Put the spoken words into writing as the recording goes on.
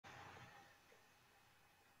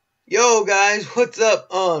Yo guys, what's up?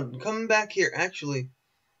 Coming back here. Actually,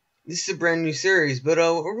 this is a brand new series, but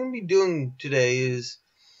what we're gonna be doing today is,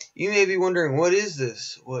 you may be wondering, what is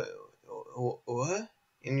this? What?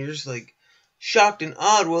 And you're just like shocked and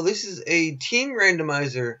odd. Well, this is a team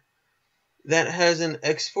randomizer that has an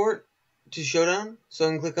export to Showdown. So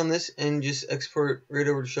I can click on this and just export right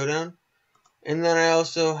over to Showdown. And then I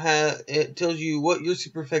also have, it tells you what you're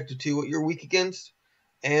super effective to, what you're weak against,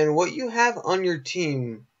 and what you have on your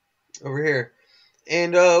team over here.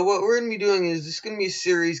 And what we're going to be doing is, this is going to be a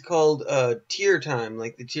series called tier time,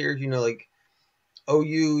 like the tiers, like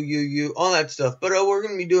OU, UU, all that stuff. But what we're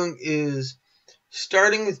going to be doing is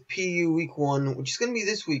starting with PU week 1, which is going to be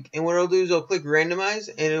this week. And what I'll do is I'll click randomize,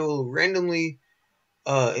 and it will randomly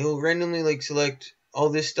like select all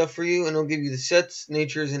this stuff for you, and it'll give you the sets,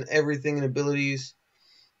 natures, and everything, and abilities.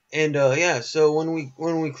 And yeah, so when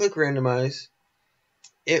we click randomize,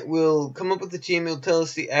 it will come up with the team. It'll tell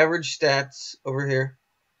us the average stats over here.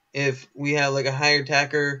 If we have like a high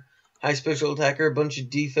attacker, high special attacker, a bunch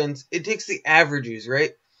of defense, it takes the averages,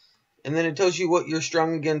 right? And then it tells you what you're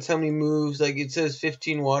strong against, how many moves. Like it says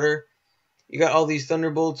 15 water. You got all these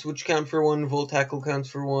thunderbolts, which count for 1. Volt tackle counts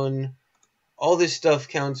for 1. All this stuff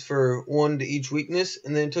counts for 1 to each weakness.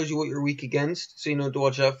 And then it tells you what you're weak against, so you know what to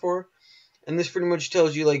watch out for. And this pretty much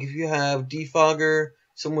tells you, like, if you have defogger,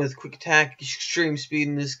 someone with quick attack, extreme speed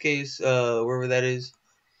in this case, wherever that is.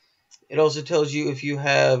 It also tells you if you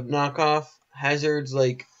have knockoff, hazards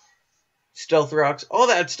like stealth rocks, all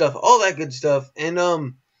that stuff, all that good stuff. And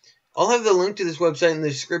I'll have the link to this website in the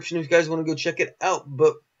description if you guys want to go check it out.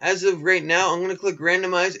 But as of right now, I'm going to click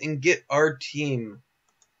randomize and get our team.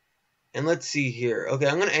 And let's see here. Okay,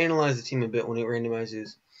 I'm going to analyze the team a bit when it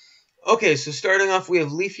randomizes. Okay, so starting off, we have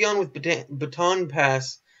Leafeon with Baton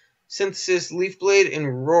Pass, Synthesis, Leaf Blade,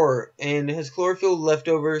 and Roar, and it has Chlorophyll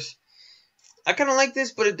leftovers. I kind of like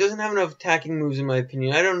this, but it doesn't have enough attacking moves in my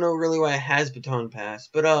opinion. I don't know really why it has Baton Pass.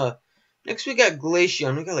 But next we got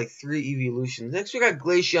Glaceon. We got like 3 evolutions. Next we got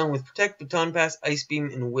Glaceon with Protect, Baton Pass, Ice Beam,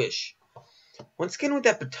 and Wish. Once again with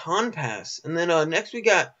that Baton Pass. And then next we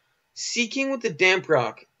got Seeking with the Damp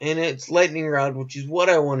Rock, and it's Lightning Rod, which is what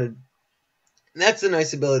I wanted. And that's a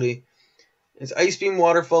nice ability. It's Ice Beam,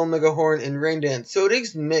 Waterfall, Mega Horn, and Rain Dance. So it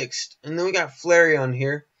is mixed. And then we got Flareon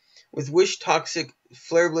here with Wish, Toxic,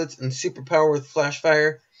 Flare Blitz, and Superpower with Flash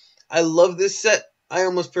Fire. I love this set. I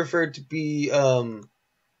almost prefer it to be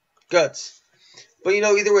Guts. But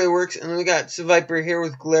either way works. And then we got Seviper here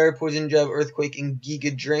with Glare, Poison Jab, Earthquake, and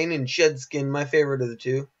Giga Drain, and Shed Skin, my favorite of the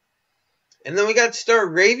two. And then we got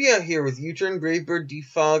Staravia here with U-Turn, Brave Bird,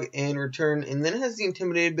 Defog, and Return. And then it has the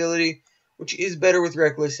Intimidate ability, which is better with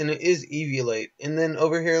Reckless, and it is Eviolate. And then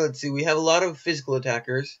over here, let's see, we have a lot of physical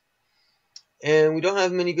attackers. And we don't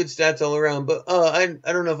have many good stats all around. But I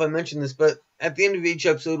don't know if I mentioned this, but at the end of each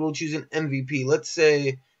episode, we'll choose an MVP. Let's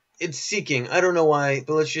say it's Seeking. I don't know why,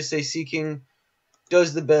 but let's just say Seeking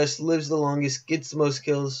does the best, lives the longest, gets the most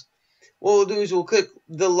kills. What we'll do is we'll click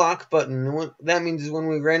the lock button. And what that means is when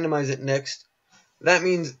we randomize it next, that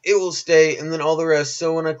means it will stay, and then all the rest.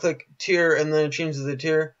 So when I click tier and then it changes the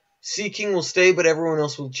tier, Seeking will stay, but everyone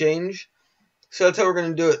else will change. So that's how we're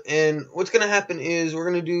going to do it. And what's going to happen is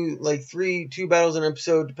we're going to do like 2 battles an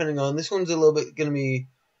episode, depending on. This one's going to be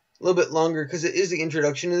a little bit longer because it is the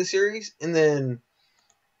introduction to the series. And then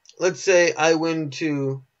let's say I win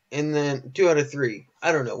 2, and then 2 out of 3.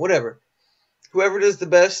 I don't know, whatever. Whoever does the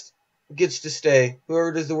best gets to stay.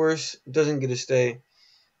 Whoever does the worst doesn't get to stay.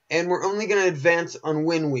 And we're only going to advance on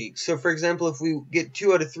win week. So for example, if we get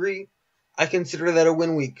 2 out of 3, I consider that a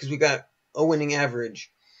win week because we got a winning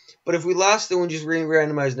average. But if we lost, then we'll just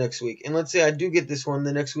randomize next week. And let's say I do get this one,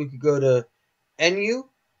 the next week we go to NU.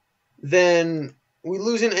 Then we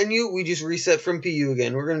lose in NU, we just reset from PU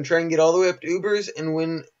again. We're going to try and get all the way up to Ubers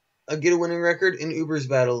and get a winning record in Ubers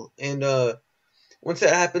battle. And once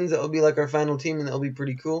that happens, that'll be like our final team, and that'll be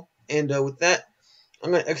pretty cool. And with that,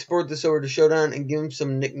 I'm going to export this over to Showdown and give him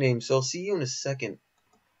some nicknames. So I'll see you in a second.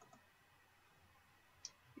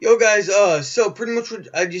 Yo guys, so pretty much what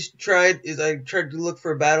I just tried is I tried to look for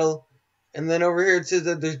a battle, and then over here it says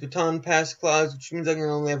that there's Baton Pass clause, which means I can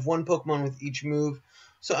only have 1 Pokemon with each move.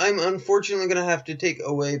 So I'm unfortunately going to have to take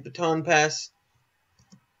away Baton Pass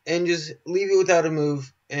and just leave it without a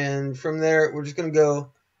move. And from there, we're just going to go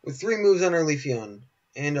with 3 moves on our Leafeon.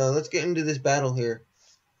 And let's get into this battle here.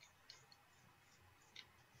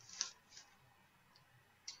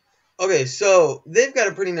 Okay, so they've got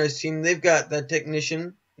a pretty nice team. They've got that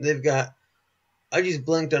Technician. They've got, I just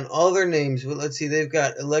blanked on all their names, but let's see. They've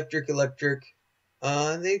got Electric. They've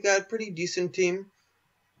got a pretty decent team.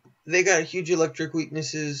 They got huge electric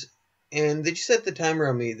weaknesses, and they just set the timer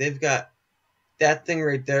on me. They've got that thing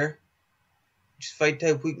right there. just fight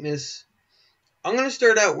type weakness. I'm going to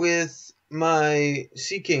start out with my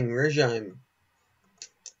Sea King regime.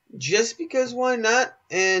 Just because why not?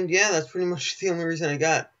 And yeah, that's pretty much the only reason I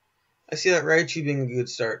got. I see that Raichu being a good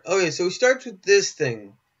start. Okay, so we start with this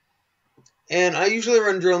thing. And I usually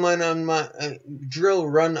run drill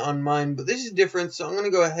run on mine, but this is different, so I'm going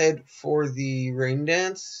to go ahead for the Rain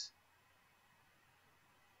Dance.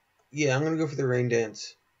 Yeah, I'm going to go for the Rain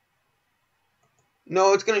Dance.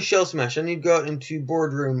 No, it's going to Shell Smash. I need to go out into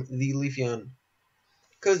Boardroom, the Leafeon.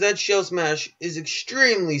 Because that Shell Smash is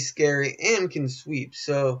extremely scary and can sweep,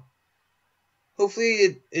 so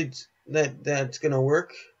hopefully that's going to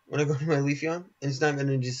work when I go to my Leafeon. And it's not going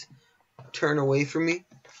to just turn away from me.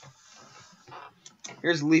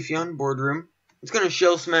 Here's Leafeon, Boardroom. It's going to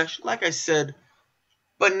Shell Smash, like I said.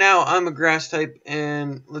 But now I'm a Grass type,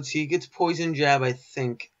 and let's see, he gets Poison Jab, I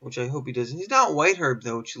think, which I hope he doesn't. He's not White Herb,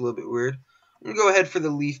 though, which is a little bit weird. I'm going to go ahead for the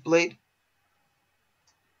Leaf Blade.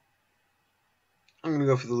 I'm going to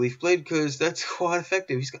go for the Leaf Blade, because that's quite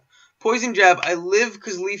effective. He's got Poison Jab. I live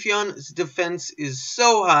because Leafeon's defense is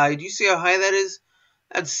so high. Do you see how high that is?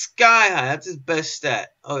 That's sky high. That's his best stat.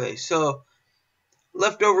 Okay, so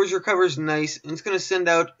Leftovers recovers nice, and it's going to send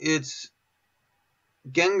out its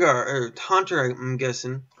Gengar, or Taunter, I'm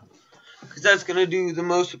guessing. Because that's going to do the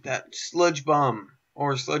most with that. Sludge Bomb,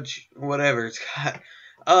 or Sludge, whatever it's got.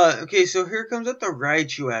 Okay, so here comes up the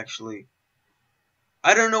Raichu, actually.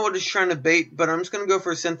 I don't know what it's trying to bait, but I'm just going to go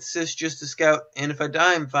for a Synthesis just to scout, and if I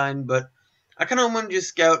die, I'm fine, but I kind of want to just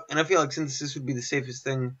scout, and I feel like Synthesis would be the safest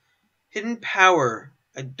thing. Hidden Power,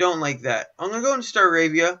 I don't like that. I'm going to go into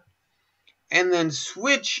Staravia. And then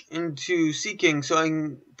switch into Sea King so I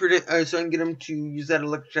can get him to use that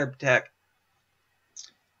electric type attack.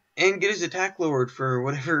 And get his attack lowered for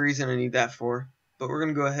whatever reason I need that for. But we're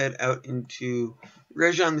going to go ahead out into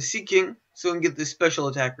Reggion the Sea King so we can get this special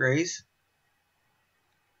attack raise.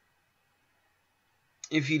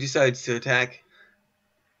 If he decides to attack.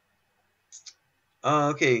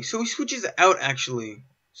 Okay, so he switches out actually.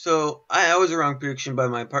 So I was a wrong prediction by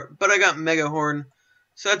my part. But I got Mega Horn.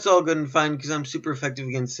 So that's all good and fine because I'm super effective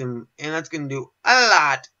against him. And that's going to do a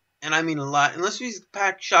lot. And I mean a lot. Unless we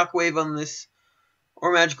pack Shockwave on this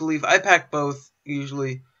or Magical Leaf. I pack both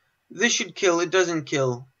usually. This should kill. It doesn't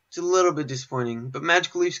kill. It's a little bit disappointing. But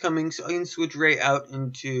Magical Leaf's coming so I can switch right out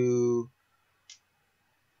into...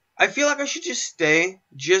 I feel like I should just stay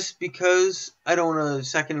just because I don't want to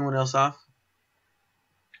sack anyone else off.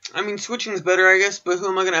 I mean switching is better I guess. But who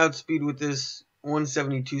am I going to outspeed with this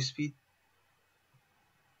 172 speed?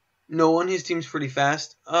 No one. His team's pretty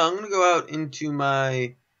fast. I'm going to go out into my...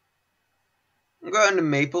 I'm going to go out into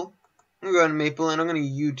Maple. I'm going to go out into Maple, and I'm going to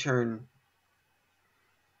U-turn.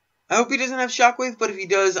 I hope he doesn't have Shockwave, but if he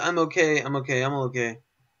does, I'm okay. I'm okay.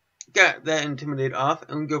 Got that Intimidate off,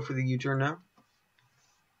 and we go for the U-turn now.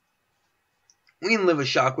 We can live a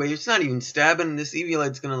Shockwave. It's not even stabbing. This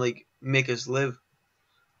Eviolite's going to, like, make us live.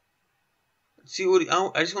 Let's see what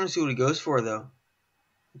I just want to see what he goes for, though.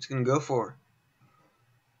 What's he going to go for?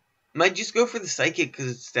 Might just go for the Psychic because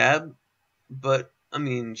it's stab, but I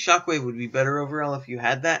mean Shockwave would be better overall if you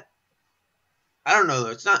had that. I don't know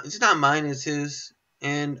though. It's not mine. It's his,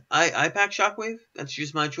 and I pack Shockwave. That's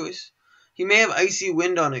just my choice. He may have Icy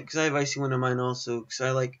Wind on it because I have Icy Wind on mine also because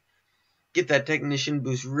I like get that Technician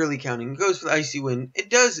boost really counting. It goes for the Icy Wind. It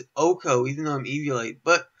does Oko even though I'm Eviolite,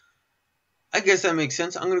 but I guess that makes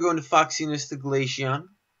sense. I'm gonna go into Foxiness the Glaceon.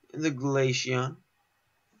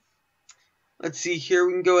 Let's see here.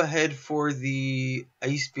 We can go ahead for the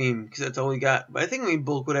Ice Beam because that's all we got. But I think we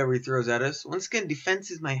bulk whatever he throws at us. Once again,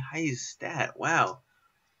 defense is my highest stat. Wow.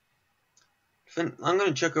 I'm going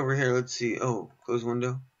to check over here. Let's see. Oh, close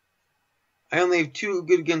window. I only have 2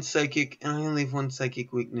 good against Psychic, and I only have 1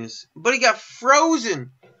 Psychic weakness. But he got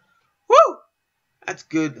frozen. Woo! That's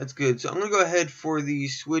good. That's good. So I'm going to go ahead for the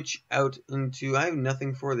switch out into... I have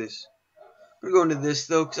nothing for this. I'm going to go into this,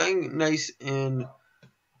 though, because I can get nice and...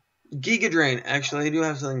 Giga Drain. Actually, I do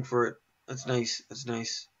have something for it. That's nice. That's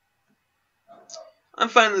nice. I'm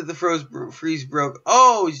fine that the freeze broke.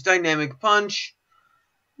 Oh, he's Dynamic Punch.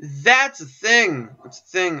 That's a thing. That's a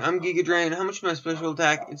thing. I'm Giga Drain. How much is my special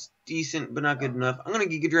attack? It's decent, but not good enough. I'm going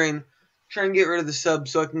to Giga Drain. Try and get rid of the sub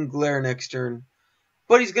so I can Glare next turn.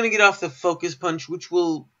 But he's going to get off the Focus Punch, which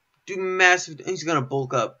will do massive... He's going to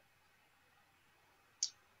bulk up.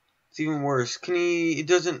 It's even worse. Can he... It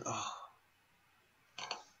doesn't... Oh.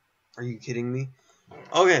 Are you kidding me?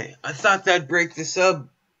 Okay, I thought that'd break the sub.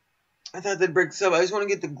 I just want to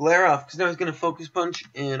get the Glare off, because now he's going to Focus Punch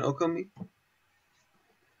and Oko me.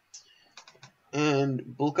 And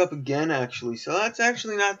bulk up again, actually. So that's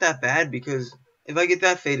actually not that bad, because if I get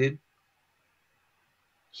that faded...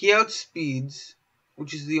 He outspeeds,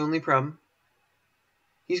 which is the only problem.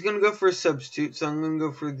 He's going to go for a substitute, so I'm going to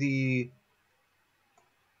go for the...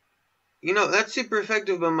 You know, that's super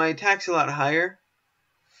effective, but my attack's a lot higher.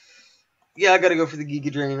 Yeah, I got to go for the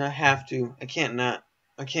Giga Drain. I have to. I can't not.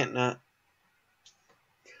 I can't not.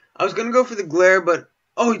 I was going to go for the Glare, but...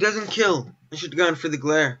 Oh, he doesn't kill. I should have gone for the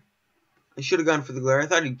Glare. I should have gone for the Glare. I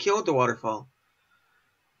thought he'd kill with the Waterfall.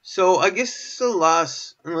 So, I guess it's a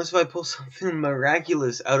loss, unless if I pull something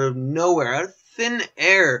miraculous out of nowhere, out of thin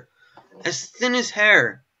air, as thin as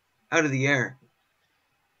hair, out of the air.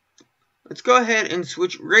 Let's go ahead and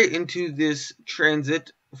switch right into this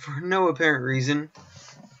Transit, for no apparent reason,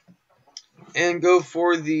 and go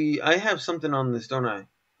for the... I have something on this, don't I?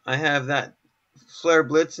 I have that Flare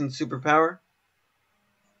Blitz and Superpower.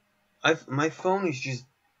 My phone is just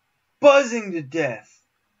buzzing to death.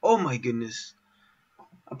 Oh my goodness.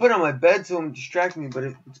 I put it on my bed so it won't distract me, but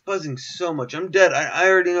it's buzzing so much. I'm dead. I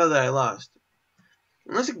already know that I lost.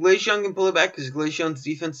 Unless a Glaceon can pull it back, because Glaceon's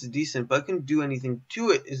defense is decent, but I couldn't do anything to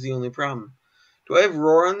it is the only problem. Do I have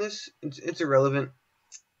Roar on this? It's irrelevant.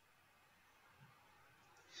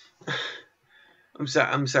 I'm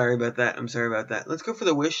sorry about that. I'm sorry about that. Let's go for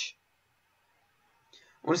the Wish.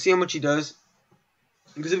 I want to see how much he does.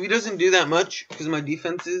 Because if he doesn't do that much, because my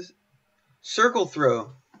defense is... Circle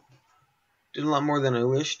Throw. Did a lot more than I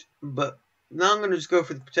wished, but now I'm going to just go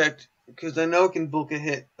for the Protect, because I know it can bulk a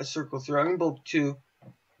hit, a Circle Throw. I can bulk 2.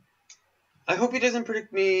 I hope he doesn't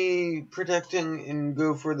predict me protecting and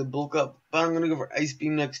go for the bulk up, but I'm going to go for Ice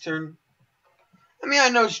Beam next turn. I mean, I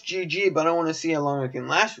know it's GG, but I want to see how long I can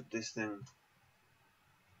last with this thing.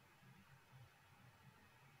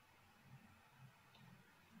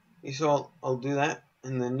 Okay, so I'll do that,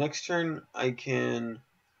 and then next turn I can...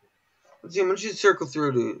 Let's see, how much did Circle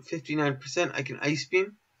Throw do? 59%. I can Ice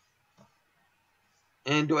Beam.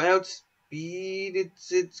 And do I outspeed?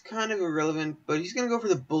 It's kind of irrelevant, but he's going to go for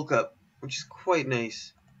the Bulk Up, which is quite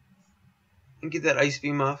nice. And get that Ice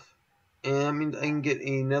Beam off. And I mean, I can get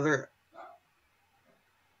another...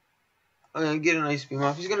 I'm going to get an Ice Beam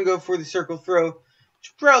off. He's going to go for the Circle Throw, which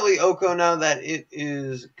is probably Oko now that it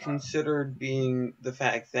is considered being the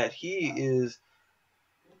fact that he is...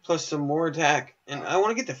 Plus some more attack. And I want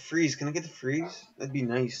to get the Freeze. Can I get the Freeze? That'd be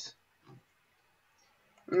nice.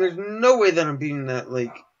 And there's no way that I'm beating that,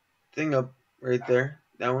 like, thing up right there.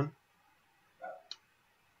 That one.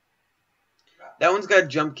 That one's got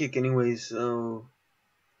Jump Kick anyways, so...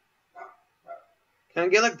 Can I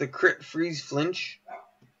get, like, the Crit Freeze Flinch?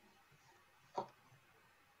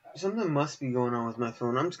 Something must be going on with my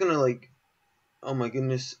phone. I'm just gonna, like... Oh my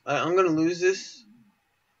goodness. I'm gonna lose this.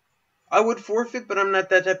 I would forfeit, but I'm not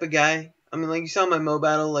that type of guy. I mean, like you saw my Mo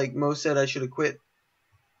battle, like Mo said I should have quit.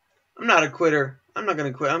 I'm not a quitter. I'm not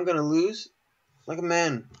going to quit. I'm going to lose like a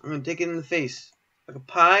man. I'm going to take it in the face. Like a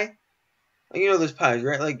pie. Like, you know those pies,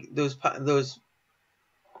 right? Like those pies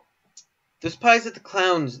that the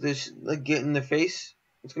clowns like get in their face.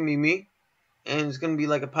 It's going to be me. And it's going to be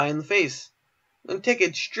like a pie in the face. I'm going to take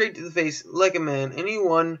it straight to the face like a man. And he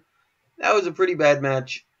won. That was a pretty bad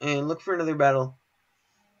match. And look for another battle.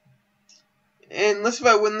 And unless if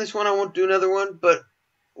I win this one, I won't do another one, but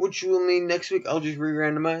which will mean next week I'll just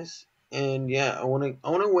re-randomize. And yeah, I wanna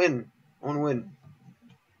win. I wanna win.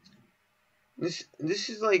 This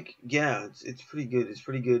is like, yeah, it's pretty good. It's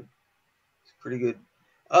pretty good. It's pretty good.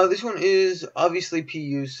 This one is obviously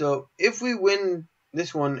PU, so if we win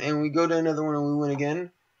this one and we go to another one and we win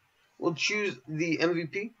again, we'll choose the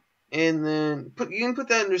MVP. And then you can put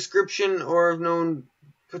that in the description, or if no one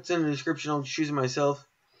puts it in the description, I'll choose it myself.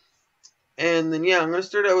 And then, yeah, I'm going to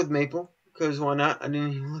start out with Maple, because why not? I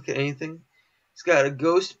didn't even look at anything. He's got a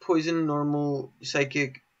Ghost, Poison, Normal,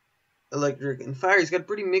 Psychic, Electric, and Fire. He's got a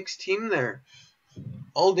pretty mixed team there.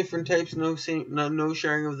 All different types, no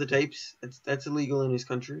sharing of the types. That's illegal in his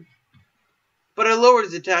country. But I lowered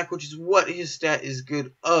his attack, which is what his stat is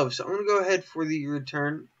good of. So I'm going to go ahead for the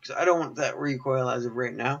return, because I don't want that recoil as of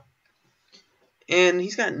right now. And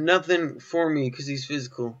he's got nothing for me, because he's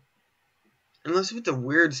physical. Unless if it's a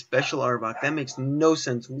weird special Arbok. That makes no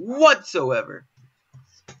sense whatsoever.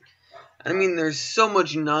 I mean, there's so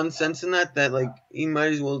much nonsense in that like, he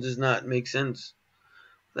might as well just not make sense.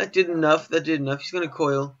 That did enough. That did enough. He's going to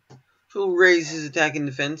coil. Which will raise his attack and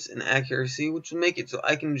defense and accuracy, which will make it so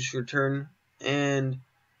I can just return. And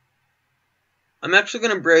I'm actually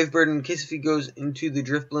going to Brave Bird in case if he goes into the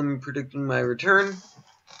Drifblim predicting my return.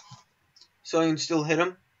 So I can still hit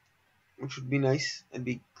him. Which would be nice. That'd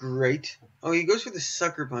be great. Oh, he goes for the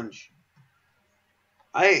Sucker Punch.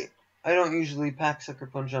 I don't usually pack Sucker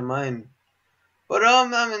Punch on mine. But I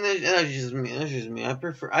mean that's just me. That's just me. I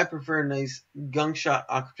prefer a nice Gunk Shot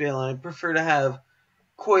Aquatail, and I prefer to have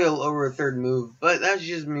coil over a third move, but that's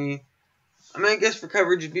just me. I mean, I guess for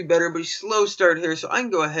coverage it'd be better, but he's slow start here, so I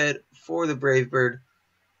can go ahead for the Brave Bird.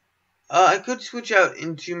 I could switch out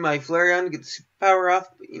into my Flareon to get the super power off,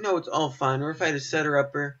 but you know it's all fine. Or if I had a setter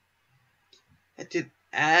upper, that did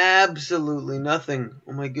absolutely nothing.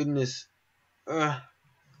 Oh my goodness.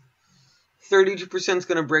 32% is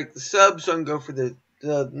going to break the sub, so I can go for the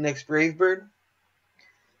next Brave Bird.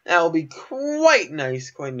 That will be quite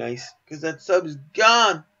nice, because that sub is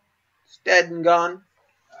gone. It's dead and gone.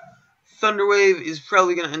 Thunder Wave is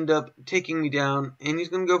probably going to end up taking me down, and he's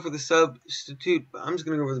going to go for the substitute, but I'm just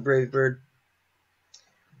going to go for the Brave Bird.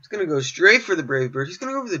 He's going to go straight for the Brave Bird. He's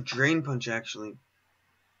going to go for the Drain Punch, actually.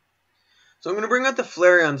 So I'm going to bring out the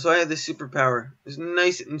Flareon, so I have the superpower. This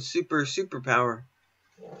nice and super power.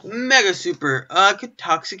 Mega super. I could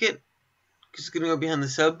Toxic it, because it's going to go behind the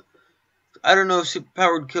sub. I don't know if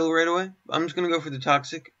superpower would kill right away, but I'm just going to go for the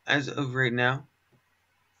Toxic as of right now.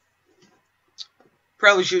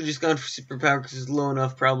 Probably should have just gone for superpower because it's low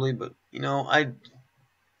enough, probably, but, you know,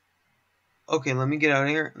 Okay, let me get out of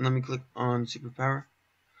here, and let me click on superpower.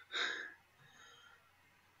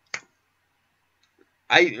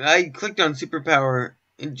 I clicked on superpower,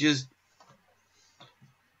 and just...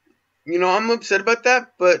 You know, I'm upset about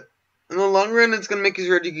that, but in the long run, it's going to make his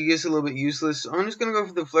Regigigas a little bit useless. So I'm just going to go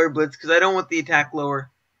for the Flare Blitz, because I don't want the attack lower.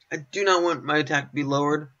 I do not want my attack to be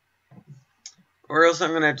lowered. Or else I'm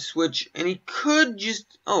going to have to switch. And he could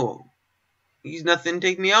just... Oh. He's nothing.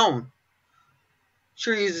 Take me on.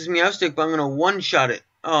 Sure, he uses Meowstic, but I'm going to one-shot it.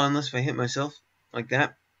 Oh, unless if I hit myself. Like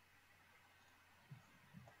that.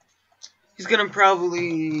 He's going to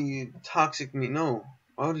probably Toxic me. No.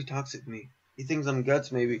 Why would he Toxic me? He thinks I'm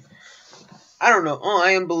Guts, maybe. I don't know. Oh,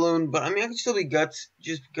 I am Balloon, but I mean, I could still be Guts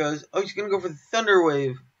just because. Oh, he's going to go for the Thunder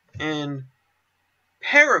Wave. And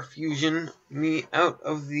Parafusion me out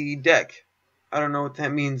of the deck. I don't know what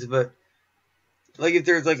that means, but like if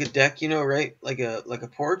there's like a deck, you know, right? Like a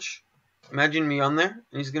porch. Imagine me on there,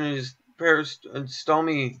 and he's gonna just install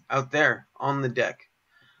me out there on the deck.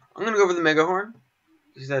 I'm gonna go for the Mega Horn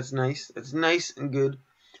because that's nice. That's nice and good.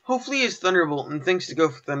 Hopefully he has Thunderbolt and thinks to go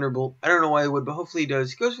for Thunderbolt. I don't know why he would, but hopefully he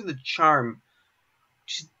does. He goes for the Charm,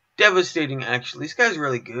 which is devastating. Actually, this guy's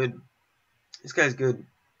really good. This guy's good.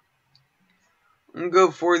 I'm gonna go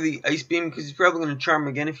for the Ice Beam because he's probably gonna Charm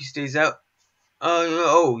again if he stays out.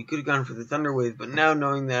 Oh, he could have gone for the Thunder Wave, but now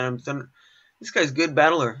knowing that I'm Thunder... This guy's a good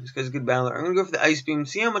battler. I'm going to go for the Ice Beam,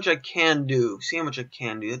 see how much I can do.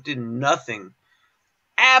 That did nothing.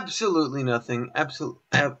 Absolutely nothing. Absol.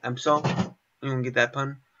 Anyone get that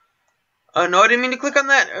pun? No, I didn't mean to click on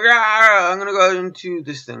that. I'm going to go into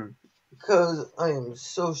this thing, because I am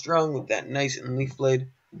so strong with that nice and Leaf Blade.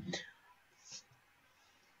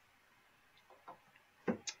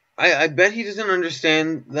 I bet he doesn't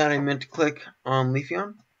understand that I meant to click on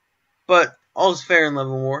Leafeon, but all's fair in Love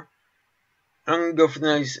and War. I'm going to go for the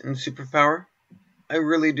nice and superpower. I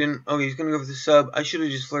really didn't... Okay, he's going to go for the sub. I should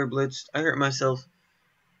have just Flare Blitzed. I hurt myself.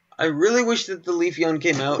 I really wish that the Leafeon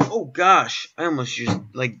came out. Oh gosh, I almost just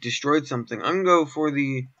like destroyed something. I'm going to go for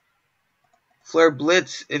the Flare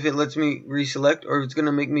Blitz if it lets me reselect, or if it's going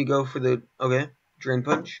to make me go for the... Okay, Drain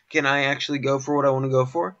Punch. Can I actually go for what I want to go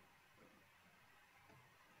for?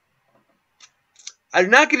 I'm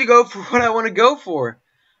not going to go for what I want to go for.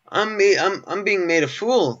 I'm being made a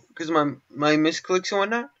fool because of my misclicks and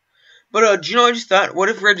whatnot. But do you know what I just thought? What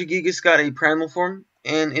if Regigigas got a primal form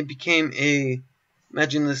and it became a...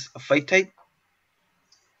 Imagine this, a fight type?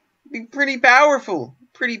 It'd be pretty powerful.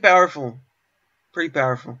 Pretty powerful.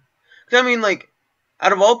 Because I mean, like,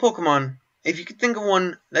 out of all Pokemon, if you could think of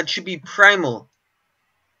one that should be primal,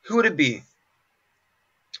 who would it be?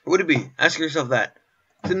 Who would it be? Ask yourself that.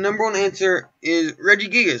 The number one answer is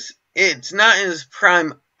Regigigas. It's not in its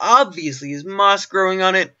prime, obviously. His moss growing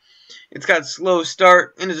on it. It's got slow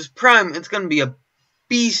start. In its prime, it's going to be a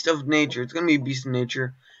beast of nature. I'm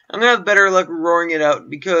going to have better luck roaring it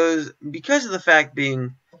out because of the fact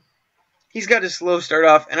being he's got a slow start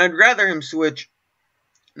off, and I'd rather him switch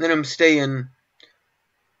than him stay in.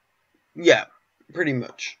 Yeah, pretty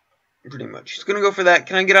much. He's going to go for that.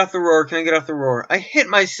 Can I get off the roar? I hit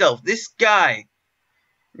myself. This guy.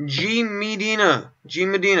 G Medina.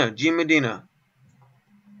 I'm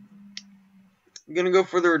going to go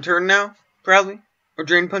for the return now, probably. Or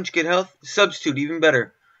Drain Punch, get health. Substitute, even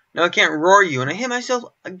better. Now I can't roar you, and I hit myself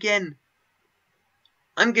again.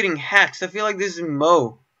 I'm getting hacked. I feel like this is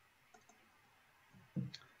Mo.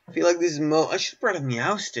 I should have brought a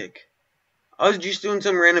Meowstic. I was just doing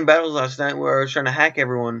some random battles last night where I was trying to hack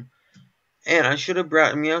everyone. And I should have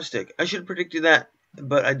brought a Meowstic. I should have predicted that,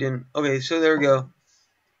 but I didn't. Okay, so there we go.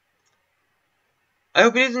 I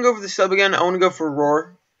hope he doesn't go for the sub again. I want to go for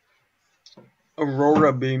Roar.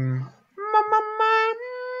 Aurora Beam.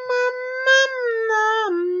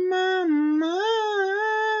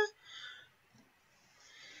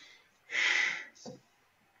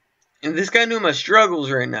 And this guy knew my struggles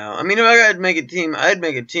right now. I mean, if I had to make a team, I'd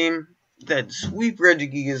make a team that'd sweep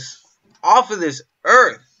Regigigas off of this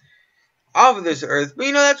earth. Off of this earth. But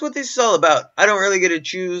you know, that's what this is all about. I don't really get to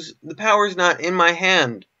choose. The power's not in my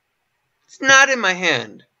hand. It's not in my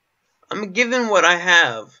hand. I'm given what I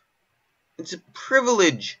have. It's a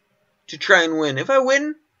privilege to try and win. If I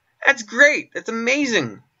win, that's great. That's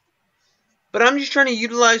amazing. But I'm just trying to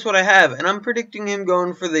utilize what I have. And I'm predicting him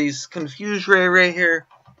going for these Confuse Ray right here.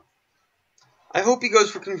 I hope he goes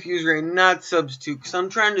for Confuse Ray, not Substitute. Because I'm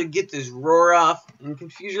trying to get this Roar off. And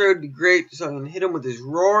Confuse Ray would be great. So I can hit him with his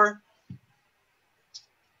Roar.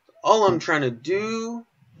 All I'm trying to do.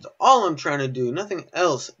 That's all I'm trying to do. Nothing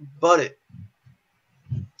else but it.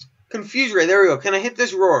 Confuse Ray. There we go. Can I hit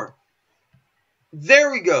this Roar?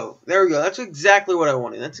 There we go. There we go. That's exactly what I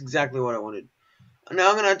wanted. That's exactly what I wanted. Now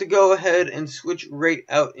I'm going to have to go ahead and switch right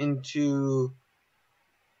out into...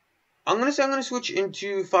 I'm going to switch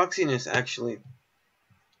into Foxiness, actually.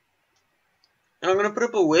 And I'm going to put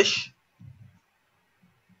up a Wish.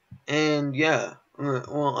 And, yeah.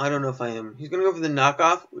 Well, I don't know if I am. He's going to go for the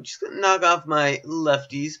knockoff, which is going to knock off my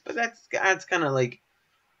lefties. But that's kind of like...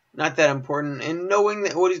 not that important. And knowing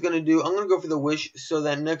that what he's going to do, I'm going to go for the Wish so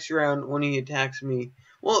that next round when he attacks me...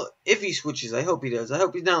 Well, if he switches, I hope he does. I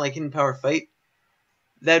hope he's not like Hidden Power Fight.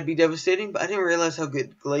 That'd be devastating, but I didn't realize how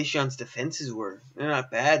good Glaceon's defenses were. They're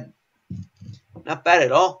not bad. Not bad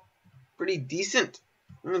at all. Pretty decent.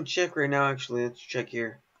 I'm going to check right now, actually. Let's check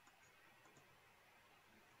here.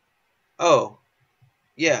 Oh.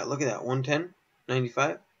 Yeah, look at that. 110.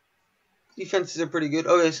 95. Defenses are pretty good.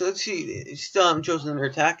 Okay, so let's see. Still haven't chosen their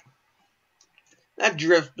attack. That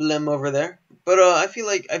Drift Blim over there. But I feel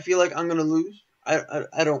like I'm gonna lose.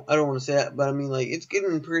 I don't want to say that, but I mean, like, it's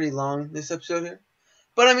getting pretty long, this episode here.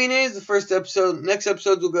 But I mean, it is the first episode. Next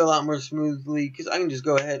episodes will go a lot more smoothly because I can just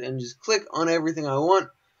go ahead and just click on everything I want,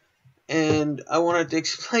 and I wanted to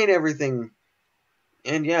explain everything.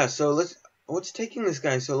 And yeah, so what's taking this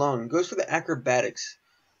guy so long? Goes for the acrobatics.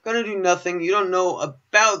 Gonna do nothing. You don't know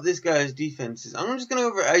about this guy's defenses. I'm just gonna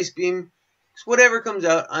go for Ice Beam. Cause whatever comes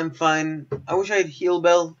out, I'm fine. I wish I had Heal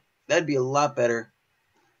Bell. That'd be a lot better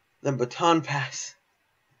than Baton Pass.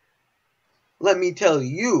 Let me tell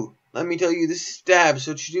you, this stabs,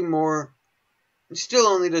 so it should do more. It still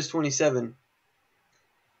only does 27.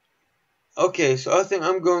 Okay, so I think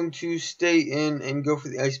I'm going to stay in and go for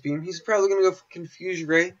the Ice Beam. He's probably going to go for Confuse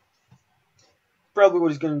Ray. Probably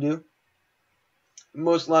what he's going to do.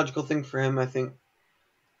 Most logical thing for him, I think.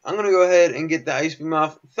 I'm going to go ahead and get the Ice Beam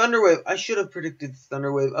off. Thunder Wave. I should have predicted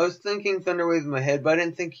Thunder Wave. I was thinking Thunder Wave in my head, but I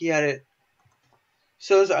didn't think he had it.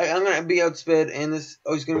 So I'm going to be outsped, and this...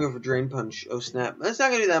 Oh, he's going to go for Drain Punch. Oh, snap. That's not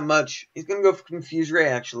going to do that much. He's going to go for Confuse Ray,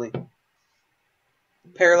 actually.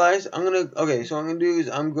 Paralyze. Okay, so what I'm going to do is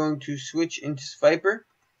I'm going to switch into Viper.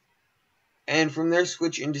 And from there,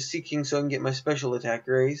 switch into Seeking so I can get my special attack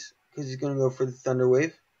raise. Because he's going to go for the Thunder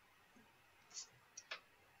Wave.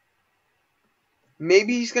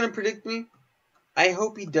 Maybe he's going to predict me. I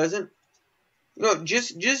hope he doesn't. You know,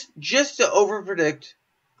 just to over-predict...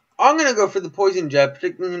 I'm going to go for the Poison Jab,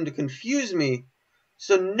 predicting him to confuse me.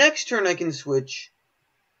 So next turn I can switch.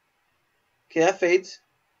 Okay, that fades.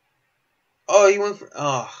 Oh, he went for...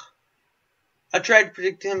 Oh. I tried to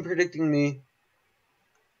predict him predicting me.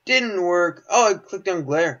 Didn't work. Oh, I clicked on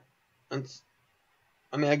Glare. I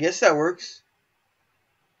mean, I guess that works.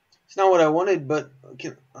 It's not what I wanted, but...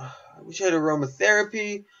 I wish I had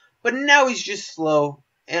Aromatherapy. But now he's just slow.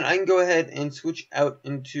 And I can go ahead and switch out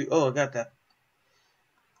into... Oh, I got that.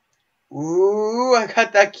 Ooh, I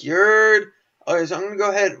got that cured. Alright, so I'm going to go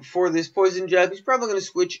ahead for this Poison Jab. He's probably going to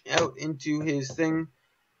switch out into his thing.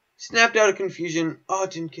 Snapped out of confusion. Oh,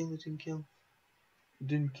 it didn't kill, it didn't kill. It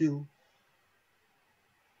didn't kill.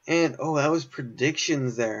 And, oh, that was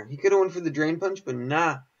predictions there. He could have went for the Drain Punch, but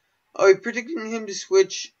nah. Oh, he predicting him to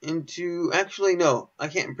switch into... Actually, no. I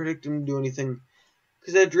can't predict him to do anything.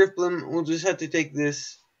 Because that Drift Blim will just have to take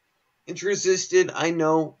this. It's resisted, I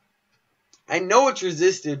know. I know it's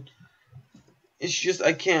resisted. It's just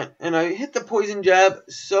I can't. And I hit the Poison Jab,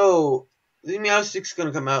 so the Meowstic's going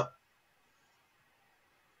to come out.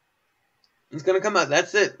 It's going to come out.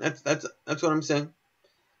 That's it. That's what I'm saying.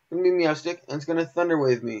 It's going to be Meowstic, and it's going to Thunder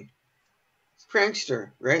Wave me. It's Prankster,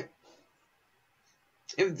 right?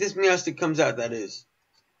 If this Meowstic comes out, that is.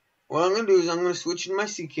 What I'm going to do is I'm going to switch in my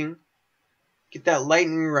Seeking, get that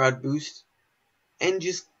Lightning Rod boost, and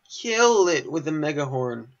just kill it with a Mega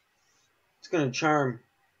Horn. It's going to charm.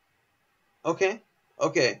 Okay.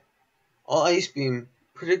 Okay. All Ice Beam,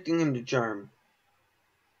 predicting him to charm.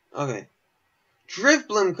 Okay.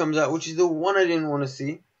 Drifblim comes out, which is the one I didn't want to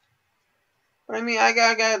see. But I mean,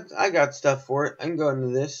 I got stuff for it. I can go into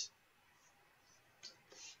this.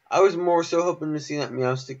 I was more so hoping to see that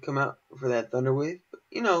Meowstic come out for that Thunder Wave. But,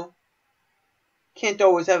 you know, can't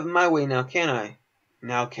always have it my way now, can I?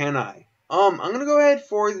 Now can I? I'm going to go ahead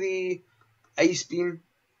for the Ice Beam.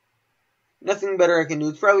 Nothing better I can do.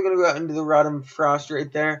 It's probably going to go out into the Rotom Frost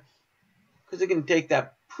right there. Because it can take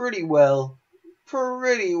that pretty well.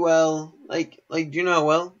 Pretty well. Like, do you know how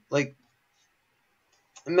well? Like,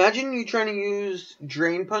 imagine you trying to use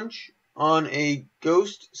Drain Punch on a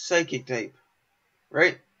Ghost Psychic type.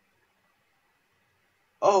 Right?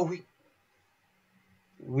 Oh,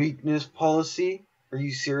 weakness policy? Are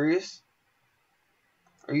you serious?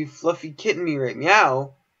 Are you fluffy kidding me right?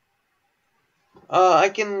 Meow. I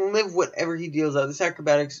can live whatever he deals out. This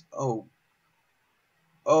acrobatics. Oh.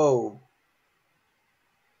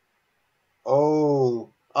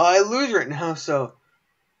 I lose right now, so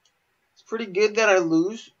it's pretty good that I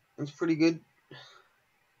lose. It's pretty good.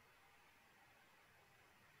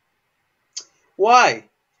 Why?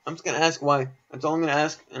 I'm just gonna ask why. That's all I'm gonna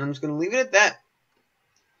ask, and I'm just gonna leave it at that.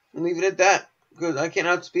 Because I can't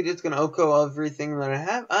outspeed it. It's gonna OHKO everything that I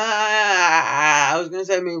have. I was gonna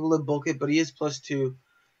say I'm able to bulk it, but he is +2,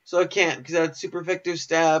 so I can't because that's super effective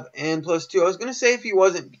stab and +2. I was gonna say if he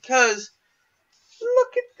wasn't, because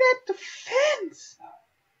look at that defense.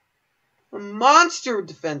 A monster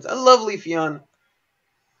defense. I love Leafeon.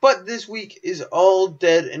 But this week is all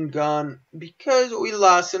dead and gone because we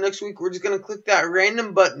lost. So next week we're just going to click that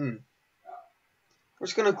random button. We're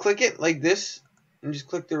just going to click it like this. And just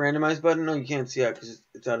click the randomize button. No, you can't see it because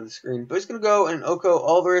it's out of the screen. But it's going to go and OHKO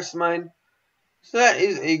all the rest of mine. So that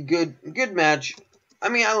is a good match. I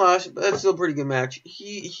mean, I lost, but that's still a pretty good match.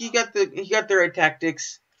 He got the right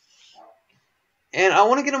tactics. And I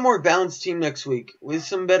want to get a more balanced team next week with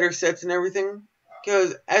some better sets and everything.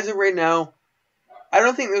 Because as of right now, I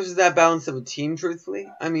don't think this is that balanced of a team, truthfully.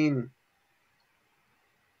 I mean,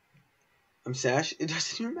 I'm Sash. It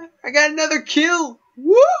doesn't even matter. I got another kill.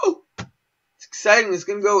 Woo! It's exciting. It's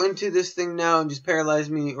going to go into this thing now and just paralyze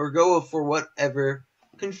me or go for whatever.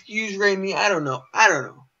 Confuse rain me. I don't know.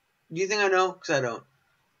 Do you think I know? Because I don't.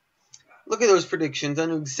 Look at those predictions. I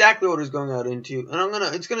knew exactly what it was going out into.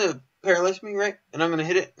 And it's going to paralyze me, right? And I'm going to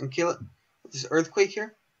hit it and kill it with this earthquake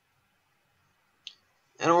here.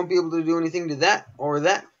 And I won't be able to do anything to that or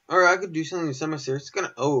that. Or I could do something to Semi-Seer. It's going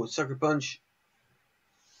to... Oh, Sucker Punch.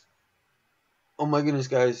 Oh my goodness,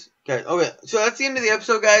 guys. Okay, so that's the end of the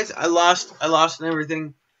episode, guys. I lost and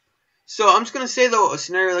everything. So I'm just going to say, though, a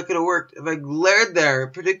scenario that could have worked. If I glared there,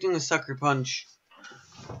 predicting a Sucker Punch.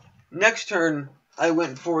 Next turn, I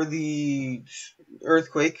went for the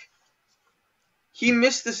Earthquake. He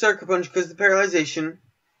missed the Sucker Punch because of the paralyzation.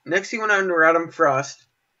 Next, he went on to Rotom Frost.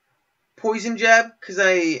 Poison Jab because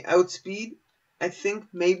I outspeed. I think,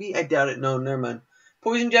 maybe. I doubt it. No, never mind.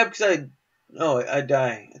 Poison Jab because I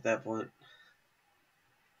die at that point.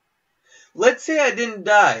 Let's say I didn't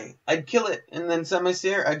die. I'd kill it, and then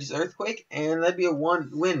Semi-Seer, I'd just Earthquake, and that'd be a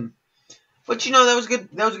 1 win. But, you know, that was good.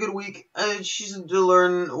 That was a good week. She's to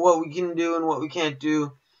learn what we can do and what we can't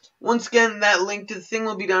do. Once again, that link to the thing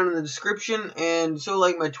will be down in the description, and so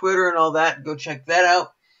like my Twitter and all that, go check that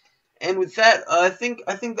out. And with that, I think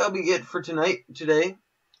that'll be it for today.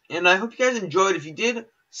 And I hope you guys enjoyed. If you did,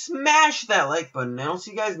 smash that like button. And I'll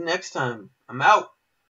see you guys next time. I'm out.